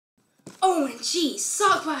OMG,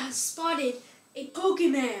 Sakpot has spotted a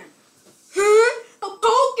Pokemon. Huh? A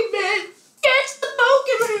Pokemon? Catch the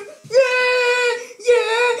Pokemon! Yeah!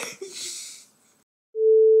 Yeah!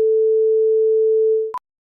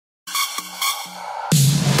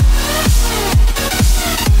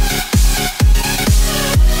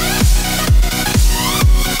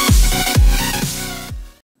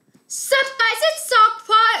 Sup guys, it's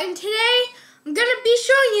Sakpot, and today I'm gonna be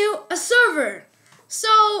showing you a server. So,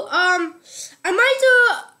 I might do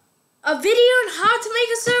a video on how to make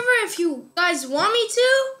a server if you guys want me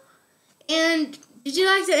to. And did you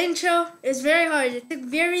like the intro? It's very hard. It took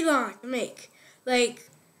very long to make. Like,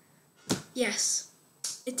 yes,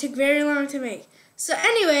 it took very long to make. So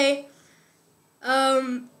anyway,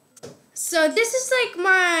 so this is like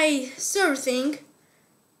my server thing.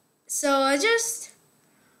 So I just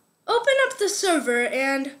open up the server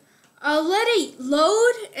and I'll let it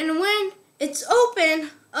load, and when it's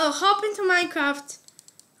open, I'll hop into Minecraft.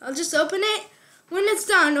 I'll just open it. When it's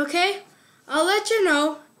done, okay? I'll let you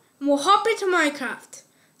know, and we'll hop into Minecraft.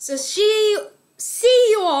 So see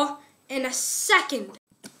you all in a second.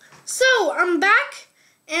 So I'm back,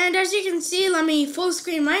 and as you can see, let me full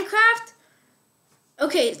screen Minecraft.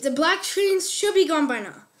 Okay, the black screens should be gone by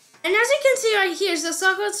now. And as you can see right here is the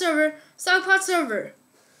Sakpot server.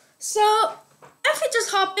 So if we just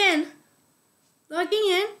hop in, logging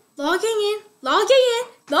in,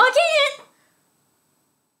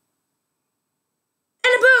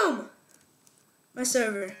 and boom, my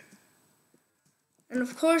server. And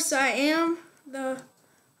of course see,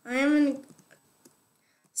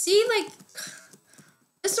 like,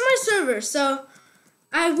 this is my server, so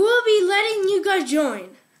I will be letting you guys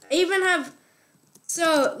join. I even have,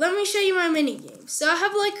 so let me show you my mini game. So I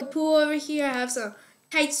have like a pool over here. I have some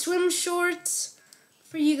tight swim shorts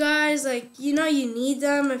for you guys. Like, you know, you need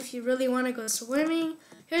them if you really want to go swimming.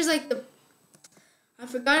 Here's like I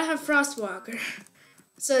forgot I have Frostwalker.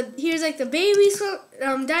 So here's like the baby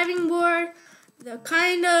diving board, the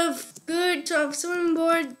kind of good swimming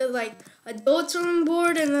board, the like adult swimming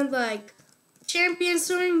board, and then like champion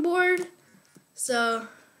swimming board. So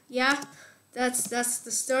yeah, that's the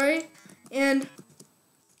story. And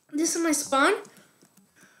this is my spawn,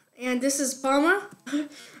 and this is Palma.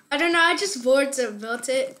 I don't know, I just bored, so built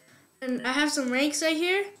it. And I have some ranks right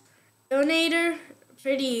here. Donator,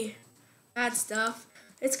 pretty bad stuff.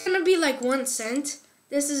 It's gonna be like 1 cent.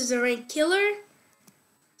 This is the rank killer,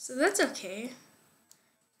 so that's okay.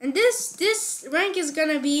 And this rank is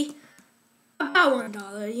gonna be about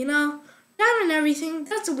 $1, you know? Diamond and everything,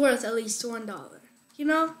 that's worth at least $1, you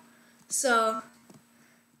know? So,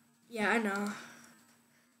 yeah, I know.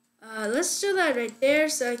 Let's do that right there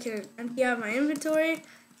so I can empty out my inventory.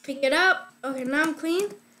 Pick it up. Okay, now I'm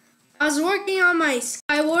clean. I was working on my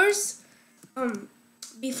Sky Wars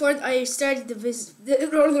before I started the visit.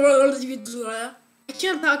 I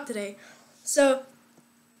can't talk today. So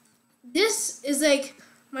this is like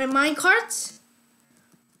my minecarts,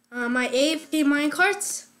 my AFK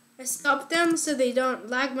minecarts. I stopped them so they don't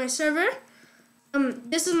lag my server.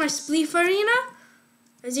 This is my Spleef arena.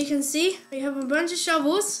 As you can see, we have a bunch of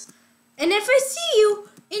shovels. And if I see you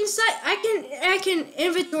inside, I can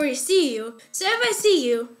inventory see you. So if I see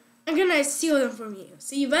you, I'm gonna steal them from you.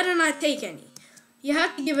 So you better not take any. You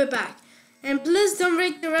have to give it back. And please don't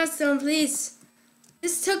break the redstone, please.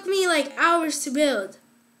 This took me like hours to build.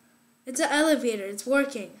 It's an elevator, it's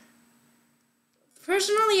working.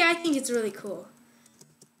 Personally, I think it's really cool.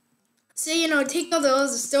 So, you know, take all the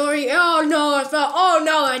story. Oh no, I fell. Oh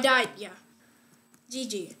no, I died. Yeah.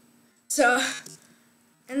 GG. So,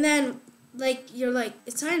 and then, like, you're like,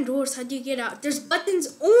 it's iron doors, how do you get out? There's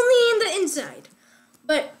buttons only in the inside.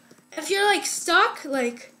 But if you're like stuck,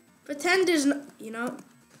 like, pretend there's no, you know.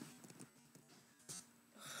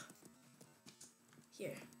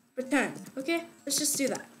 Here, pretend, okay? Let's just do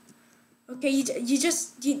that. Okay, you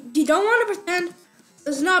don't want to pretend.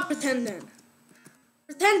 Let's not pretend then.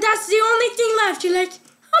 Pretend that's the only thing left. You're like,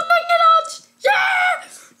 I'm gonna get out. Yeah!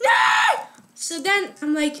 No! So then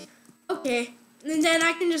I'm like, okay, and then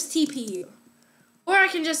I can just TP you. Or I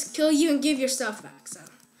can just kill you and give your stuff back, so,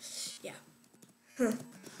 yeah.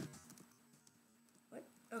 What?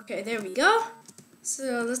 Okay, there we go.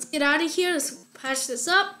 So let's get out of here, let's patch this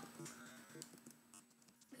up.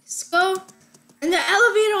 Let's go. And the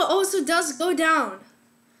elevator also does go down.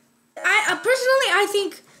 I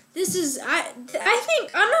think this is, I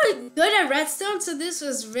think I'm not good at redstone, so this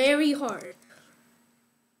was very hard.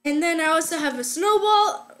 And then I also have a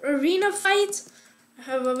snowball arena fight. I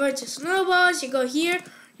have a bunch of snowballs. You go here.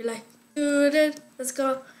 You're like, dude, let's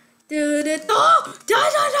go. Dude, oh,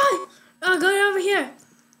 die. Oh, go over here.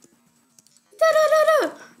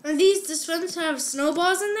 And these dispense have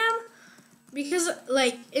snowballs in them. Because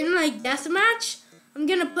like in like deathmatch, I'm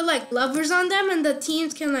gonna put like levers on them and the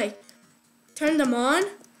teams can like turn them on.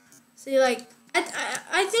 So you like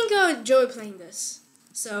I think I would enjoy playing this.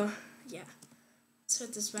 So yeah. Let's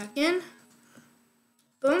put this back in.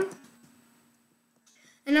 Boom.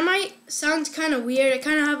 And it might sound kind of weird. I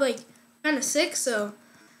kind of have like kind of sick, so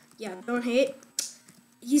yeah, don't hate.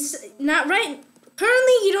 He's not right.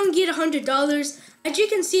 Currently, you don't get $100. As you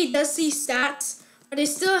can see, it does see stats, but I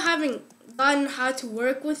still haven't gotten how to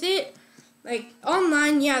work with it. Like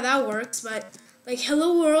online, yeah, that works, but like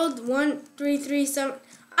Hello World 1337,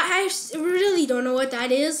 I really don't know what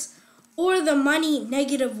that is, or the money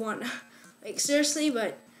 -1. Like seriously,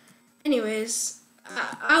 but anyways.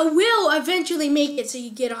 I will eventually make it so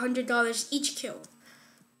you get $100 each kill.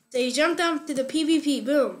 So you jump down to the PvP,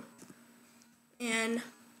 boom. And,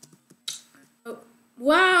 oh,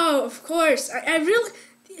 wow, of course. I really,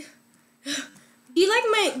 do you like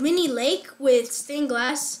my mini lake with stained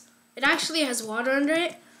glass? It actually has water under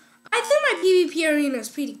it. I think my PvP arena is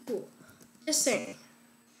pretty cool. Just saying.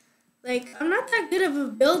 Like, I'm not that good of a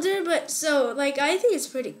builder, but so, like, I think it's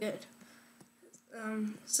pretty good.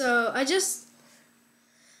 So I just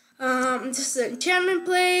an enchantment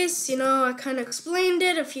place, you know, I kind of explained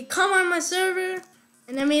it. If you come on my server,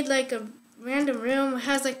 and I made like a random room, it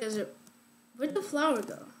has like a, where'd the flower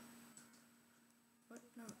go? What?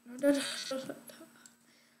 No.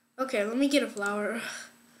 Okay, let me get a flower.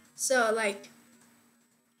 So like,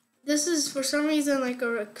 this is for some reason like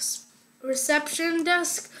a reception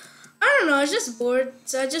desk. I don't know, I was just bored,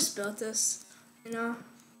 so I just built this, you know.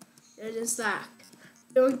 It's just like,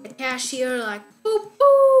 doing the cashier like, boop,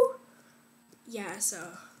 boop. Yeah, so.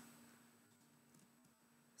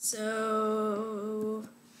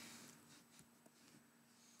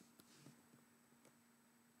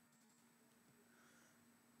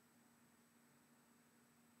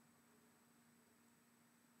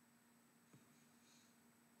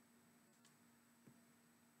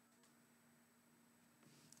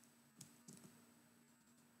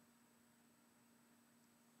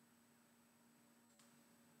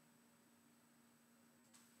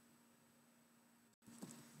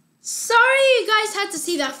 Sorry you guys had to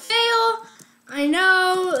see that fail. I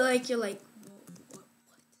know, like, you're like,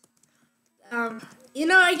 what? You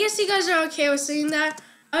know, I guess you guys are okay with seeing that.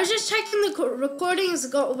 I was just checking the recordings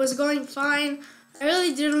was going fine. I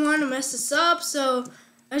really didn't want to mess this up, so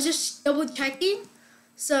I was just double checking.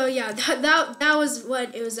 So yeah, that was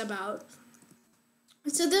what it was about.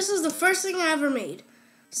 So this is the first thing I ever made.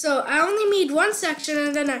 So I only made one section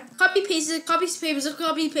and then I copy pasted,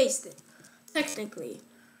 technically.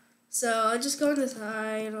 So I'll just go on the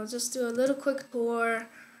side, I'll just do a little quick tour.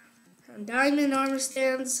 Some diamond armor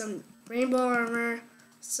stands, some rainbow armor,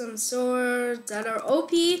 some swords that are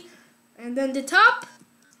OP, and then the top,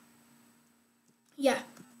 yeah,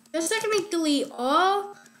 that's technically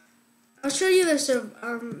all. I'll show you the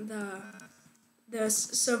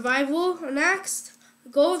survival next.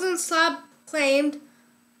 Golden slab claimed.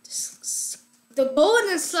 The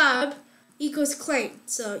golden slab equals claimed.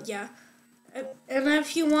 So yeah. And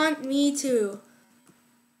if you want me to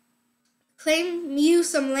claim you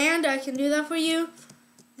some land, I can do that for you.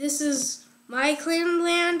 This is my claimed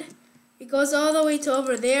land. It goes all the way to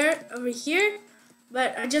over here.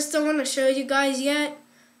 But I just don't want to show you guys yet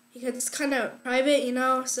because it's kind of private, you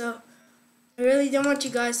know. So I really don't want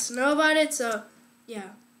you guys to know about it. So yeah.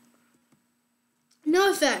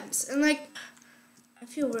 No offense. And like, I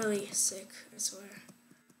feel really sick, I swear.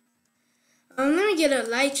 Let me get a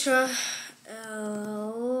Elytra.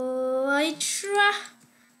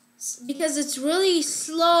 Because it's really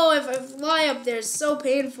slow. If I fly up there, it's so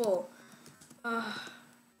painful. No,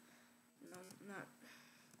 not.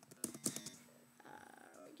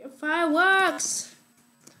 Fireworks.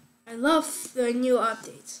 I love the new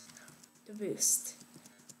updates. The boost.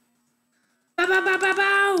 Bow, bow, bow, bow,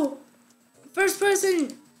 bow. First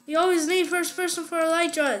person. You always need first person for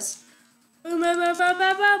Elytras. Boom, bow, bow, bow,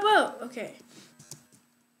 bow, bow, bow. Okay.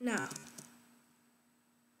 Now.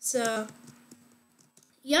 So,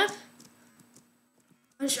 yep.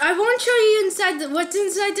 I won't show you what's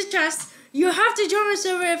inside the chest. You have to join my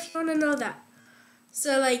server if you want to know that.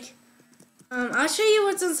 So, like, I'll show you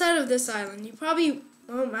what's inside of this island. You probably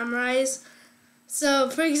won't memorize. So,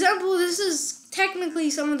 for example, this is technically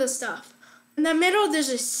some of the stuff. In the middle, there's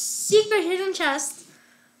a secret hidden chest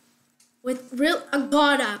with a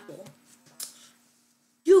god apple.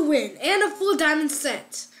 You win, and a full diamond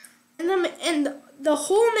set. And the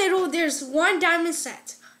whole middle, there's one diamond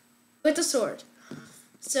set with a sword.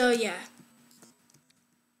 So yeah.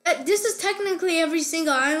 This is technically every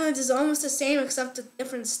single island is almost the same except with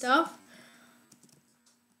different stuff.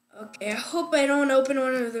 Okay, I hope I don't open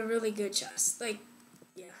one of the really good chests. Like,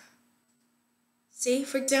 yeah. See,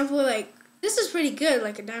 for example, like, this is pretty good.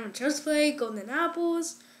 Like a diamond chest plate, golden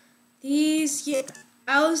apples. These, yeah.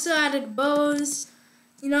 I also added bows,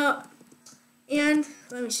 you know. And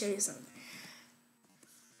let me show you something.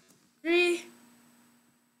 3.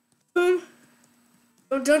 Boom.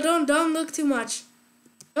 Don't look too much.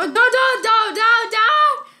 Don't. No!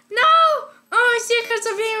 Oh, my secrets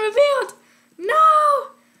are being revealed. No.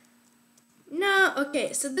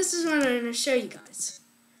 Okay, so this is what I'm going to show you guys.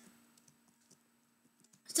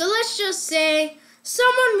 So let's just say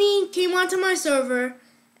someone mean came onto my server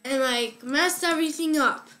and like messed everything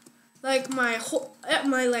up. Like my whole,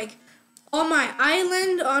 on my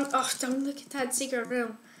island on, oh, don't look at that secret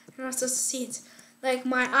room. You're not supposed to see it. Like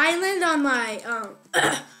my island on my,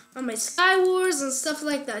 on my Sky Wars and stuff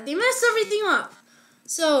like that. They messed everything up.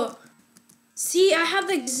 So, see, I have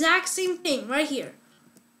the exact same thing right here.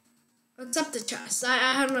 Except the chest.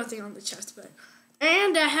 I have nothing on the chest, but.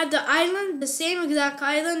 And I had the island, the same exact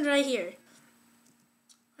island right here.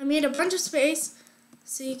 I made a bunch of space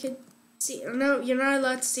so you could see. No, you're not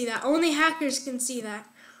allowed to see that. Only hackers can see that.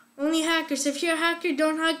 Only hackers. If you're a hacker,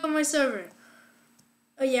 don't hack on my server.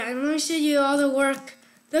 Oh yeah, and let me show you all the work.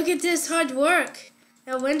 Look at this hard work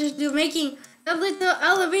that went into making that little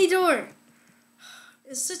elevator.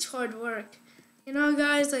 It's such hard work. You know,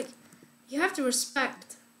 guys, like, you have to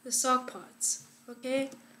respect the Sakpots, okay?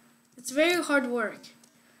 It's very hard work.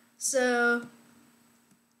 So,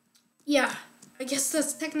 yeah, I guess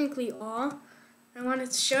that's technically all I wanted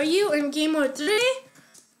to show you in Game Mode 3.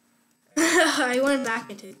 I went back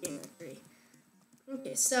into Game Mode 3.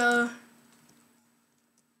 Okay, so,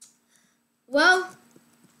 well,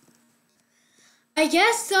 I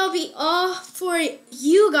guess that'll be all for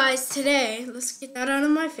you guys today. Let's get that out of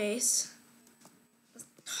my face.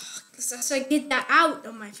 Let's get that out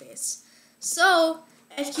of my face. So,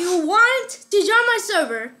 if you want to join my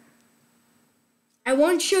server, I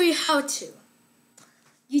won't show you how to.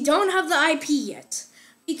 You don't have the IP yet.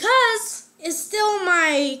 Because it's still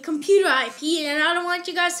my computer IP and I don't want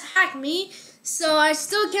you guys to hack me. So I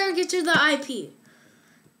still can't get you the IP.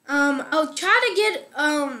 I'll try to get,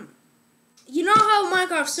 you know how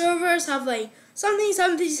Minecraft servers have like something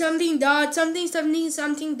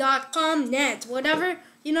dot com net, whatever,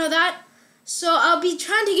 you know that? So I'll be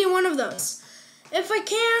trying to get one of those. If I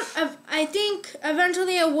can't, I think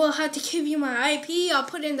eventually I will have to give you my IP. I'll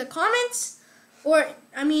put it in the comments, or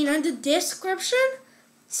I mean in the description.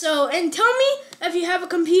 So, and tell me if you have a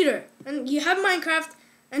computer and you have Minecraft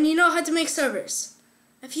and you know how to make servers.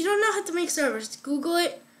 If you don't know how to make servers, Google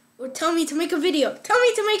it or tell me to make a video. Tell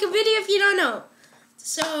me to make a video if you don't know.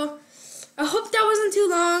 So, I hope that wasn't too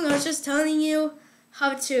long. I was just telling you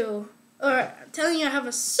how to, or telling you I have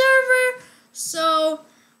a server. So,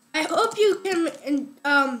 I hope you can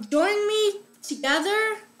join me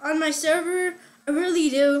together on my server. I really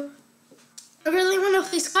do. I really want to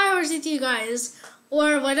play Skywars with you guys.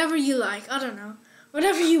 Or whatever you like. I don't know.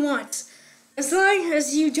 Whatever you want. As long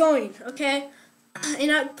as you join, okay? And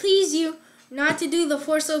I please you not to do the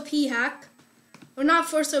Force OP hack. Or not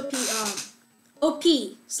Force OP, OP.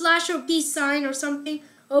 /OP sign or something.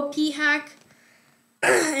 OP hack.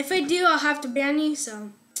 If I do, I'll have to ban you,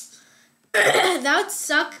 so. That would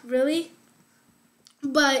suck, really.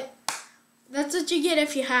 But that's what you get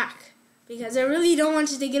if you hack. Because I really don't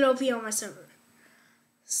want you to get OP on my server.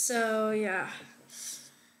 So, yeah.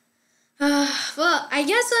 Well, I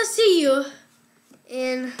guess I'll see you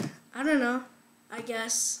in, I don't know, I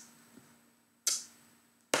guess.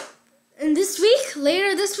 In this week,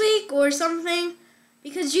 later this week or something.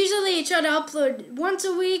 Because usually I try to upload once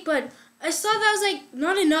a week, but I saw that was like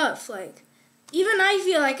not enough. Like, even I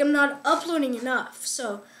feel like I'm not uploading enough.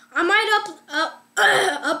 So I might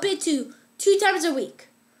up it to 2 times a week.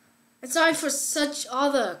 And sorry for such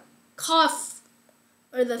all the cough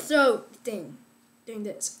or the throat thing doing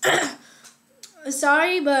this.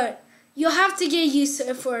 Sorry, but you'll have to get used to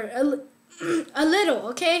it for a little,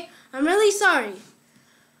 okay? I'm really sorry.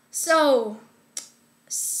 So,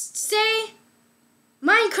 say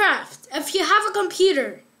Minecraft. If you have a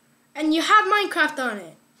computer and you have Minecraft on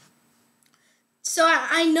it, so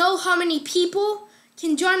I know how many people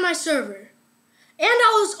can join my server. And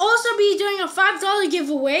I'll also be doing a $5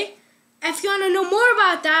 giveaway. If you want to know more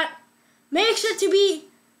about that, make sure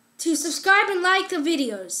to subscribe and like the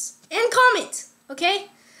videos. And comment, okay?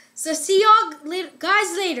 So see y'all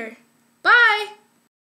guys later. Bye!